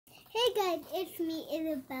Hey guys, it's me,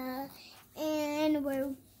 Isabel, and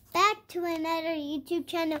we're back to another YouTube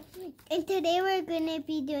channel. And today we're going to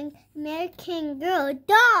be doing American Girl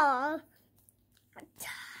doll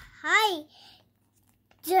tie-dye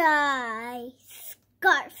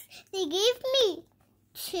scarves. They gave me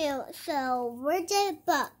two, so we're just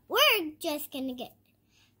going to get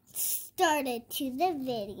started to the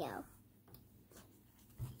video.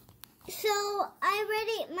 So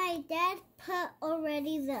my dad put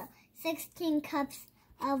already the 16 cups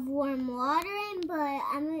of warm water in, but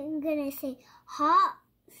I'm gonna say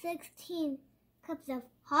 16 cups of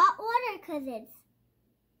hot water because it's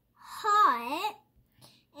hot.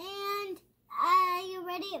 And I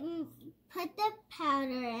already put the powder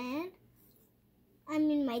in. I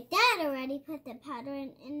mean, my dad already put the powder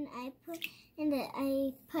in, and I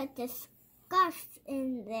put the scarf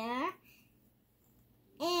in there.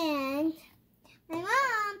 And my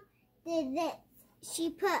mom did this. She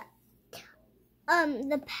put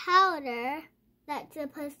the powder that's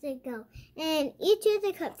supposed to go in each of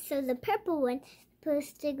the cups. So the purple one's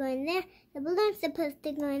supposed to go in there, the blue one's supposed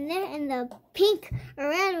to go in there, and the pink or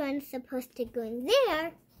red one's supposed to go in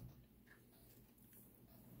there.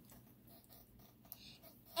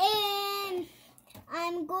 And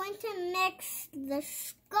I'm going to mix the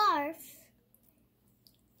scarf.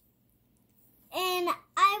 And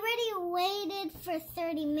I already waited for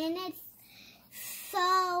 30 minutes,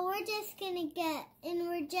 so we're just going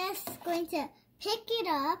to pick it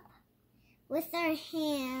up with our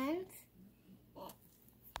hands,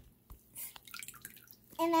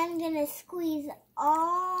 and I'm going to squeeze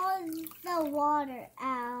all the water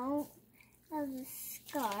out of the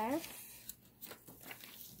scarf.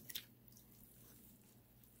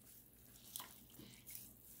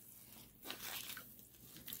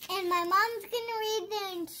 And my mom's going to read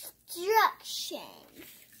the instructions.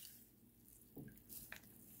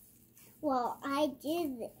 Well, I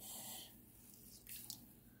did this.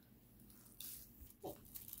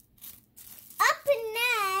 Up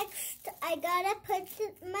next, I gotta put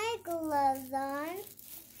my gloves on.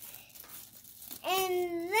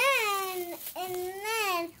 And then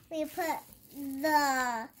we put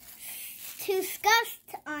the two scuffs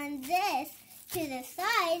on this to the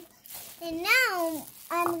side. And now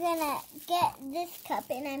I'm gonna get this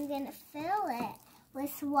cup and I'm gonna fill it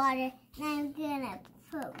with water, and I'm gonna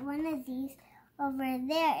put one of these over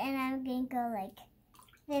there, and I'm gonna go like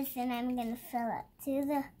this, and I'm gonna fill it to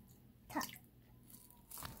the top.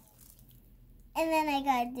 And then I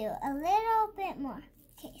gotta do a little bit more.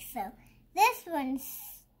 Okay, so this one's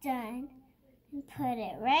done. And put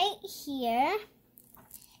it right here.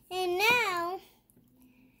 And now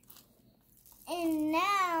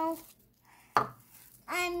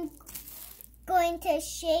I'm going to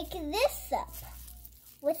shake this up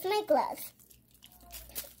with my gloves.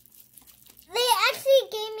 They actually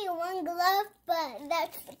gave me one glove, but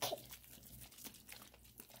that's okay.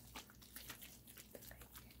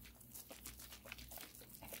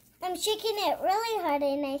 I'm shaking it really hard,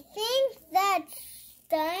 and I think that's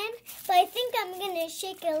done, but I think I'm going to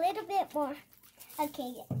shake a little bit more.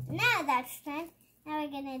 Okay, now that's done. Now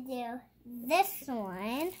we're going to do this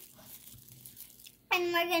one.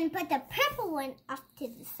 And we're going to put the purple one off to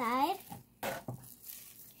the side.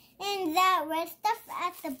 And that red stuff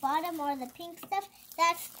at the bottom, or the pink stuff,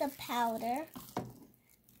 that's the powder.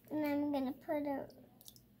 And I'm going to put it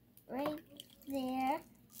right there.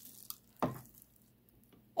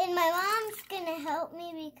 And my mom's going to help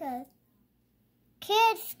me because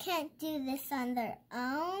kids can't do this on their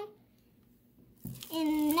own.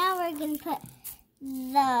 And now we're going to put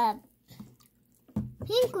the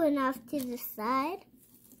pink one off to the side.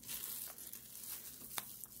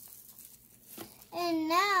 And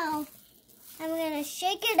now I'm going to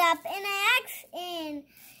shake it up, and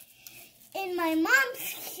and my mom's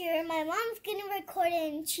here. My mom's going to record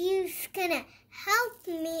it, and she's going to help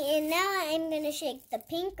me. And now I'm going to shake the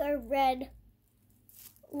pink or red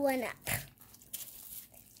one up.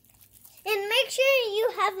 And make sure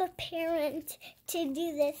you have a parent to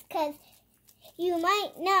do this, because you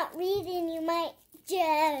might not read and you might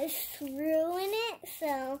just ruin it.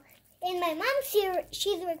 So, and my mom's here,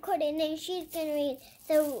 she's recording, and she's going to read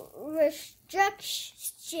the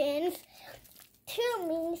instructions to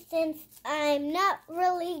me, since I'm not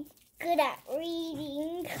really good at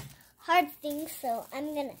reading hard things. So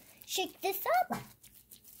I'm going to shake this up.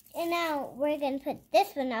 And now we're going to put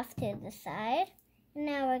this one off to the side. And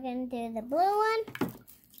now we're going to do the blue one.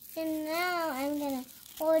 And now I'm going to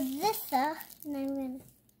hold this up, and I'm going to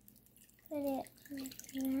put it like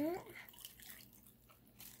that.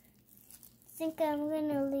 I think I'm going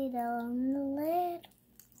to leave a little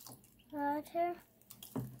water.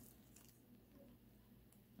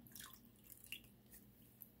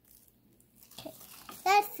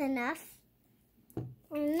 enough.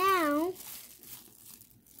 And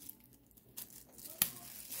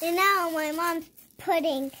now my mom's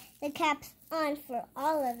putting the caps on for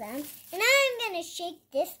all of them. And now I'm going to shake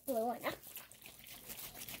this blue one up.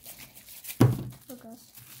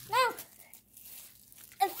 Now,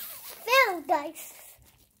 it fell, guys.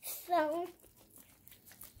 So,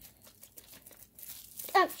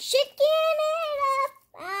 I'm shaking it up.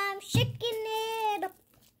 I'm shaking it up.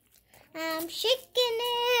 I'm shaking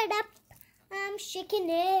it up. I'm shaking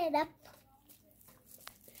it up.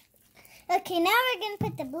 Okay, now we're going to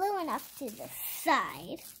put the blue one off to the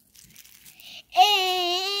side.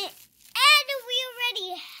 And we already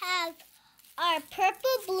have our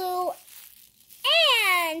purple, blue,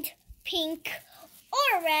 and pink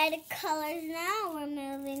or red colors. Now we're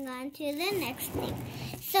moving on to the next thing.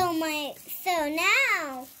 So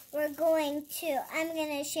now I'm going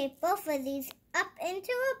to shape both of these up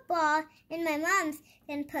into a ball, and my mom's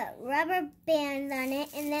going to put rubber bands on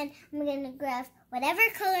it, and then I'm going to grab whatever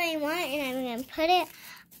color I want, and I'm going to put it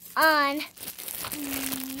on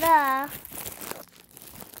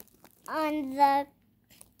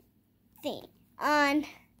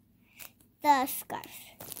the scarf.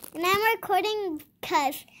 And I'm recording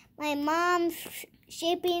because my mom's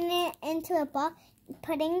shaping it into a ball and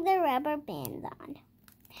putting the rubber band on.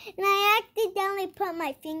 And I accidentally put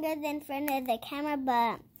my fingers in front of the camera,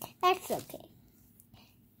 but that's okay.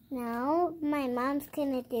 Now my mom's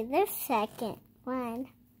gonna do the second one.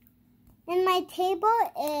 And my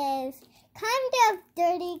table is kind of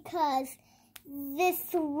dirty because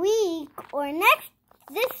this week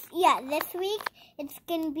it's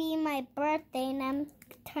gonna be my birthday and I'm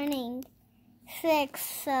turning 6,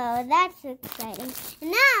 so that's exciting.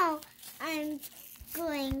 And now I'm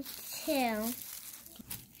going to,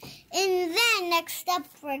 and then next up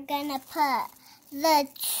we're gonna put the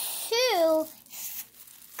 2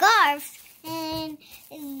 scarves in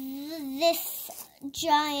this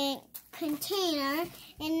giant container,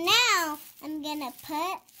 and now I'm gonna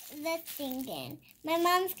put the thing in. My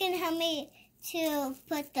mom's gonna help me to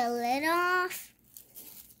put the lid off.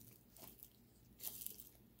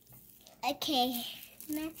 Okay,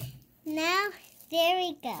 now there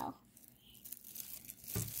we go.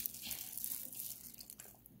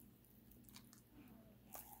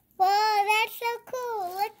 Whoa, that's so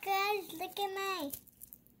cool. Look, guys, look at my.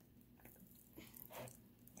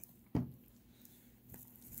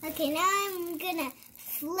 Okay, now I'm gonna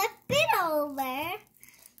flip it over.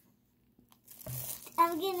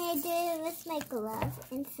 I'm gonna do it with my glove.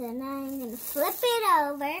 And so now I'm gonna flip it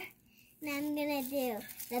over. And I'm gonna do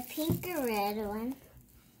the pink or red one.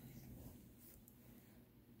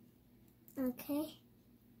 Okay.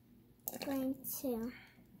 I'm going to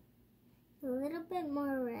a little bit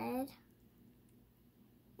more red.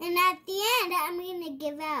 And at the end, I'm going to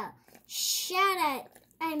give out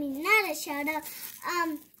not a shout out.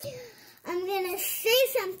 I'm going to say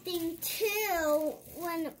something too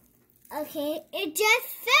okay, it just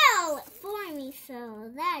fell for me,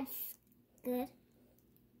 so that's good.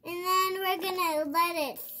 And then we're going to let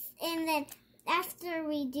it, and then after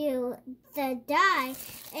we do the dye,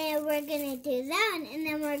 and we're going to do that, and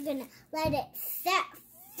then we're going to let it set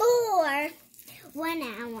for 1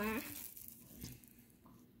 hour.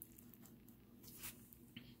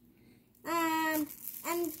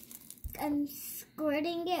 I'm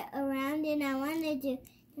squirting it around, and I want to do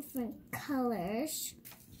different colors.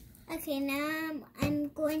 Okay, now I'm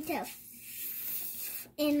going to,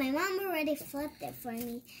 and my mom already flipped it for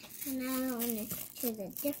me, so now I want to choose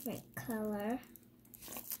a different color.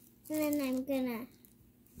 And then I'm gonna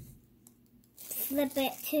flip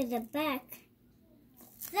it to the back,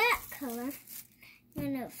 that color. I'm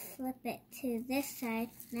gonna flip it to this side,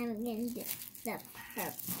 and I'm gonna do the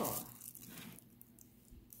purple.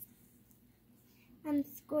 I'm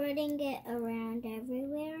squirting it around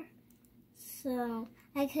everywhere so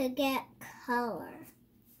I could get color.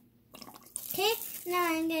 Okay,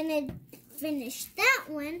 now I'm gonna finish that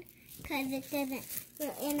one because it doesn't,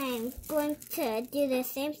 and I'm going to do the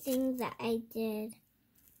same thing that I did.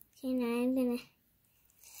 Okay, now I'm gonna,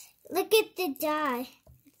 look at the dye.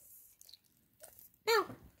 No,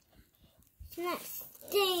 it's not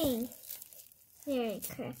staying very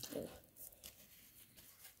correctly.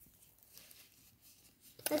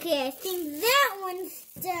 Okay, I think that one's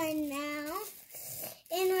done now.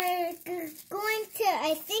 And we're going to,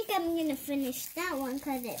 I think I'm going to finish that one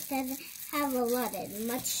because it doesn't have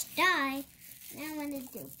much dye. Now I'm going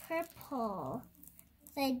to do purple.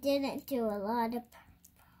 So I didn't do a lot of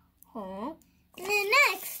purple. And then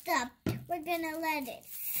next up, we're going to let it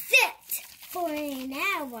sit for an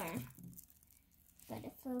hour.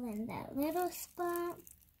 Gotta fill in that little spot.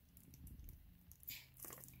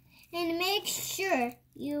 And make sure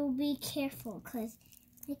you be careful because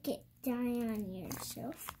it could dye on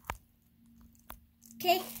yourself.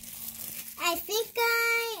 Okay. I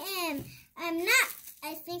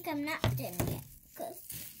think I'm not done yet because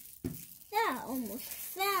that almost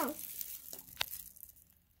fell.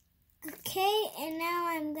 Okay, and now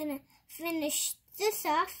I'm gonna finish this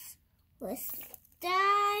off with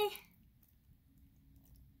dye.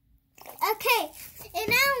 Okay, and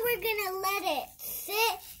now we're gonna let it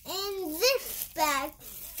sit in this bag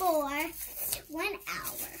for 1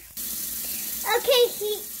 hour. Okay,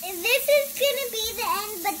 this is gonna be the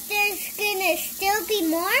end, but there's gonna still be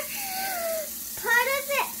more part of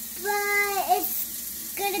it, but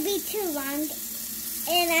it's gonna be too long.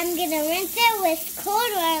 And I'm gonna rinse it with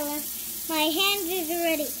cold water. My hands is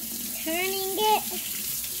already turning it.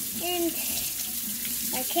 And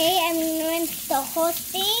okay, I'm gonna rinse the whole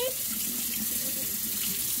thing.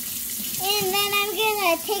 And then I'm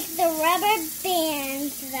gonna take the rubber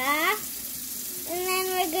bands off. And then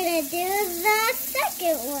we're gonna do the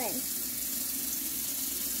second one.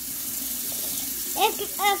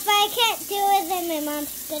 If I can't do it, then my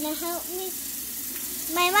mom's gonna help me.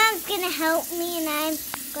 My mom's gonna help me, and I'm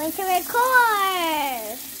going to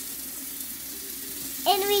record.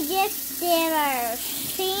 And we just did our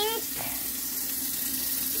sink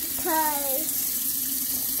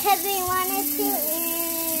because we wanted to in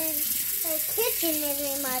our kitchen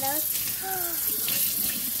remodeled.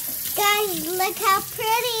 Guys, look how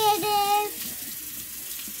pretty it is.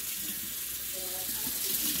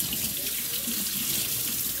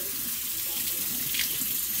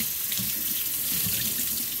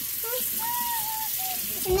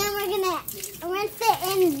 And then we're gonna rinse it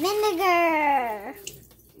in vinegar.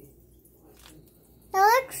 It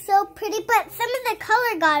looks so pretty, but some of the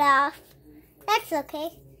color got off. That's okay.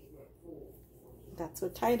 That's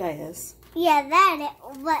what tie-dye is. Yeah,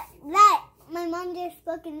 my mom just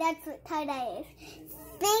spoke, and that's what tie-dye is.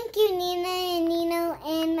 Thank you, Nina and Nino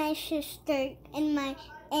and my sister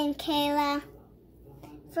and Kayla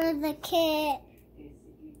for the kit.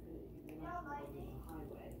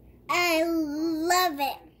 I love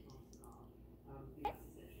it.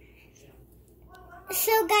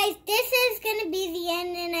 So guys, this is going to be the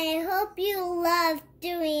end, and I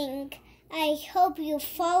hope you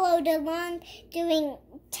followed along doing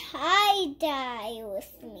tie-dye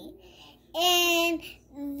with me. And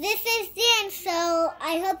this is the end, so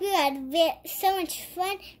I hope you had so much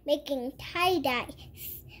fun making tie-dye.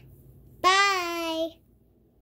 Bye!